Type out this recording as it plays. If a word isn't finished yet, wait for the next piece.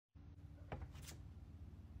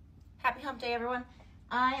Happy hump day, everyone.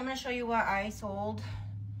 I am going to show you what I sold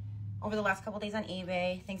over the last couple days on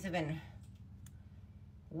eBay. Things have been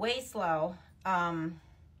way slow.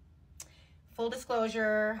 Full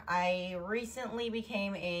disclosure, I recently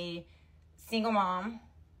became a single mom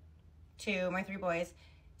to my 3 boys.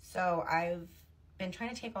 So I've been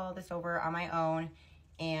trying to take all of this over on my own.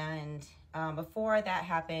 And before that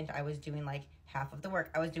happened, I was doing like half of the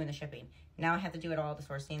work. I was doing the shipping. Now I have to do it all, the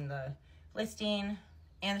sourcing, the listing,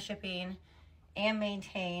 and the shipping, and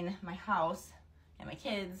maintain my house and my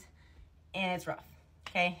kids, and it's rough,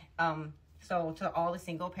 okay? So to all the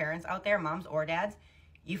single parents out there, moms or dads,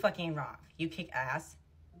 you fucking rock. You kick ass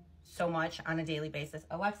so much on a daily basis.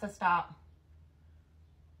 Alexa, stop.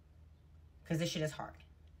 Because this shit is hard.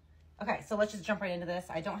 Okay, so let's just jump right into this.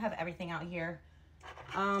 I don't have everything out here.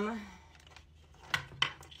 I'm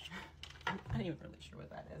not even really sure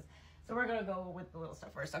what that is. So we're gonna go with the little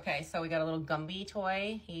stuff first. Okay, so we got a little Gumby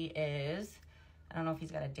toy. He is, I don't know if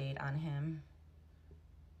he's got a date on him.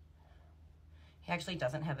 He actually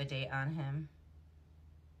doesn't have a date on him.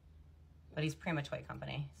 But he's Prima Toy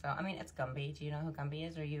Company. So, I mean, it's Gumby. Do you know who Gumby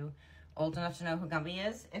is? Are you old enough to know who Gumby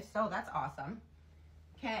is? If so, that's awesome.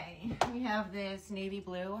 Okay, we have this navy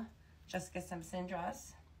blue Jessica Simpson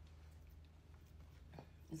dress.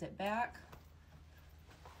 Is it back?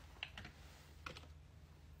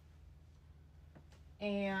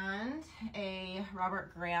 And a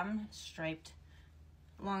Robert Graham striped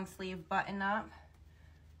long sleeve button up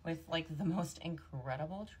with like the most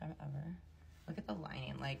incredible trim ever. Look at the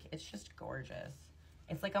lining, like it's just gorgeous.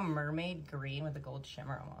 It's like a mermaid green with a gold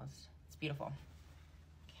shimmer almost. It's beautiful.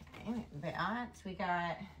 Okay, that we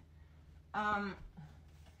got,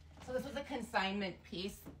 so this was a consignment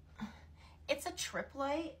piece. It's a trip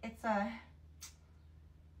light. It's a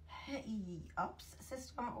UPS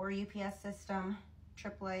system or UPS system.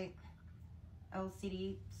 Trip light,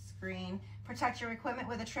 LCD screen. Protect your equipment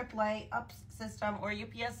with a trip light, UPS system or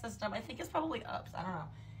UPS system. I think it's probably UPS, I don't know.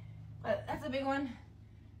 But that's a big one.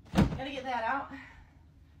 Gotta get that out.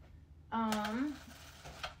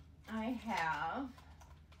 I have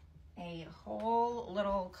a whole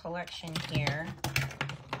little collection here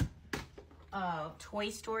of Toy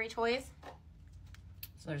Story toys.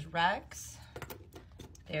 So there's Rex.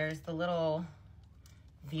 There's the little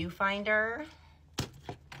viewfinder.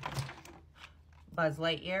 Buzz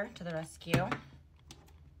Lightyear to the rescue.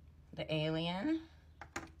 The alien.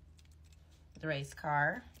 The race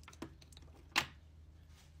car.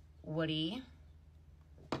 Woody.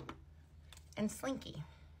 And Slinky.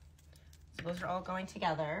 So those are all going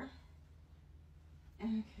together.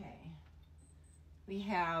 Okay. We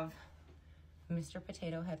have Mr.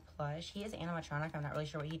 Potato Head plush. He is animatronic. I'm not really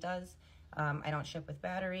sure what he does. I don't ship with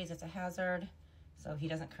batteries. It's a hazard. So he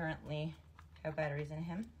doesn't currently have batteries in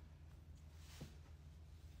him.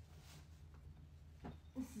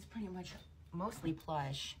 This is pretty much mostly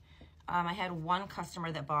plush. I had one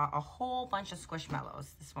customer that bought a whole bunch of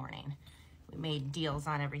Squishmallows this morning. We made deals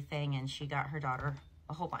on everything and she got her daughter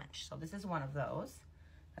a whole bunch. So this is one of those.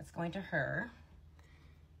 That's going to her.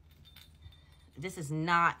 This is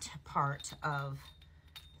not part of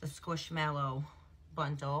the Squishmallow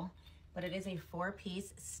bundle, but it is a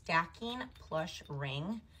 4-piece stacking plush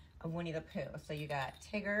ring of Winnie the Pooh. So you got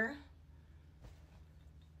Tigger,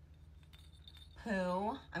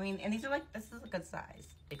 Pooh. I mean, and these are like, this is a good size.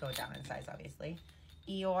 They go down in size, obviously.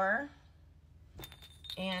 Eeyore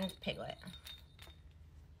and Piglet.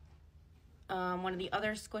 One of the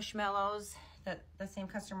other Squishmallows that the same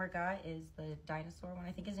customer got is the dinosaur one.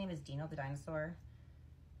 I think his name is Dino the dinosaur.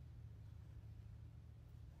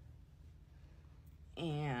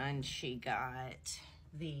 And she got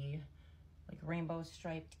the like rainbow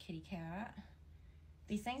striped kitty cat.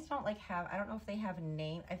 These things don't like have, I don't know if they have a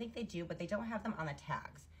name. I think they do, but they don't have them on the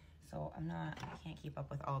tags. So I can't keep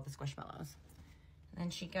up with all of the Squishmallows. And then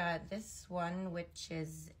she got this one, which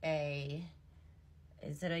is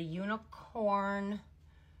is it a unicorn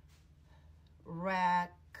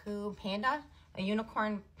raccoon panda? A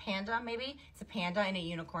unicorn panda, maybe? It's a panda in a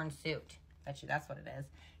unicorn suit. Bet you that's what it is.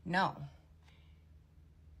 No.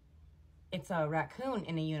 It's a raccoon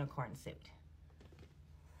in a unicorn suit.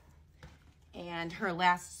 And her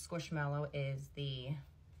last Squishmallow is the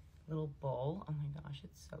little bull. Oh my gosh,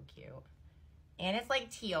 it's so cute. And it's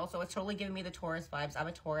like teal, so it's totally giving me the Taurus vibes. I'm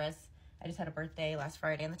a Taurus. I just had a birthday last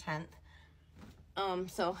Friday on the 10th.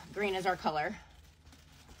 So green is our color.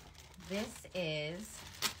 This is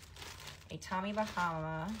a Tommy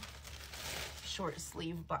Bahama short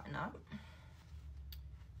sleeve button up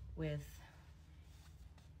with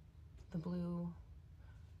the blue,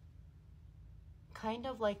 kind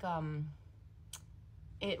of like,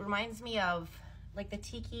 it reminds me of like the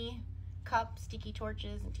tiki cups, tiki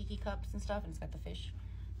torches and tiki cups and stuff, and it's got the fish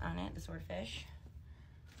on it, the swordfish.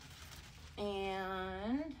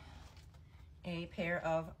 And a pair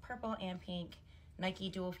of purple and pink Nike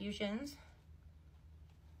Dual Fusions.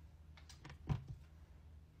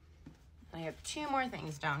 I have two more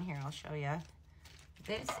things down here I'll show you.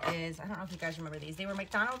 This is, I don't know if you guys remember these. They were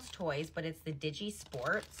McDonald's toys, but it's the Digi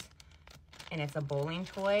Sports. And it's a bowling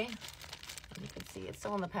toy. You can see it's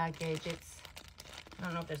still in the package. It's, I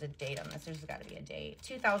don't know if there's a date on this. There's got to be a date.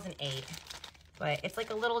 2008. But it's like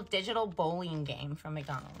a little digital bowling game from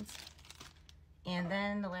McDonald's. And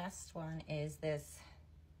then the last one is this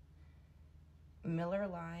Miller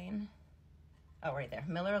Line. Oh, right there.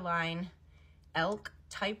 Miller Line Elk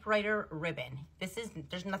typewriter ribbon. This is,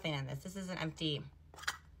 there's nothing in this. This is an empty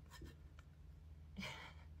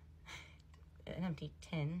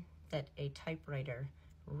tin that a typewriter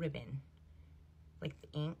ribbon, like the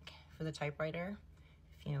ink for the typewriter,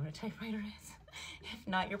 if you know what a typewriter is. If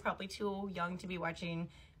not, you're probably too young to be watching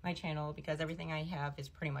my channel because everything I have is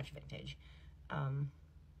pretty much vintage.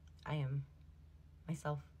 I am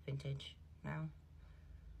myself vintage now.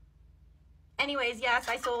 Anyways, yes,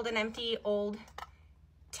 I sold an empty old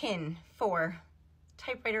tin for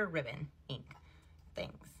typewriter ribbon ink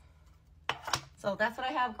things. So that's what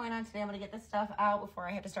I have going on today. I'm going to get this stuff out before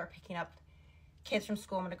I have to start picking up kids from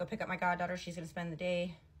school. I'm going to go pick up my goddaughter. She's going to spend the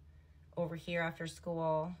day over here after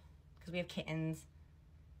school because we have kittens.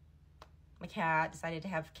 My cat decided to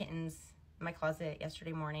have kittens in my closet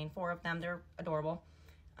yesterday morning. 4 of them. They're adorable.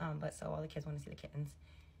 But so all the kids want to see the kittens.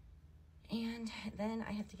 And then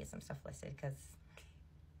I have to get some stuff listed because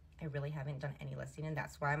I really haven't done any listing, and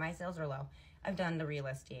that's why my sales are low. I've done the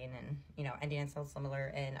relisting and, you know, ending and sales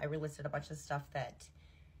similar, and I relisted a bunch of stuff that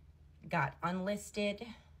got unlisted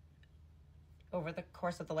over the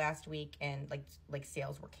course of the last week, and like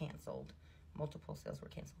sales were canceled. Multiple sales were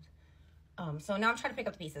canceled. So now I'm trying to pick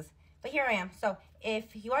up the pieces. But here I am. So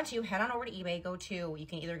if you want to, head on over to eBay. You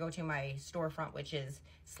can either go to my storefront, which is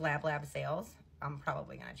Slab Lab Sales. I'm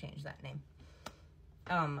probably going to change that name.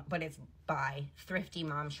 But it's by Thrifty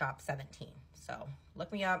Mom Shop 17. So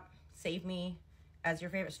look me up, save me as your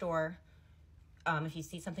favorite store. If you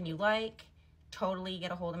see something you like, totally get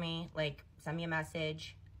a hold of me. Like, send me a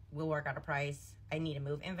message. We'll work out a price. I need to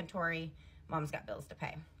move inventory. Mom's got bills to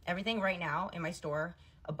pay. Everything right now in my store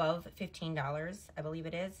above $15, I believe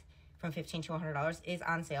it is, from $15 to $100 is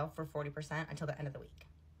on sale for 40% until the end of the week.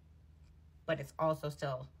 But it's also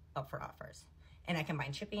still up for offers. And I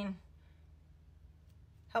combine shipping.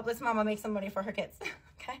 Help this mama make some money for her kids.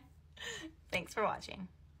 Okay? Thanks for watching.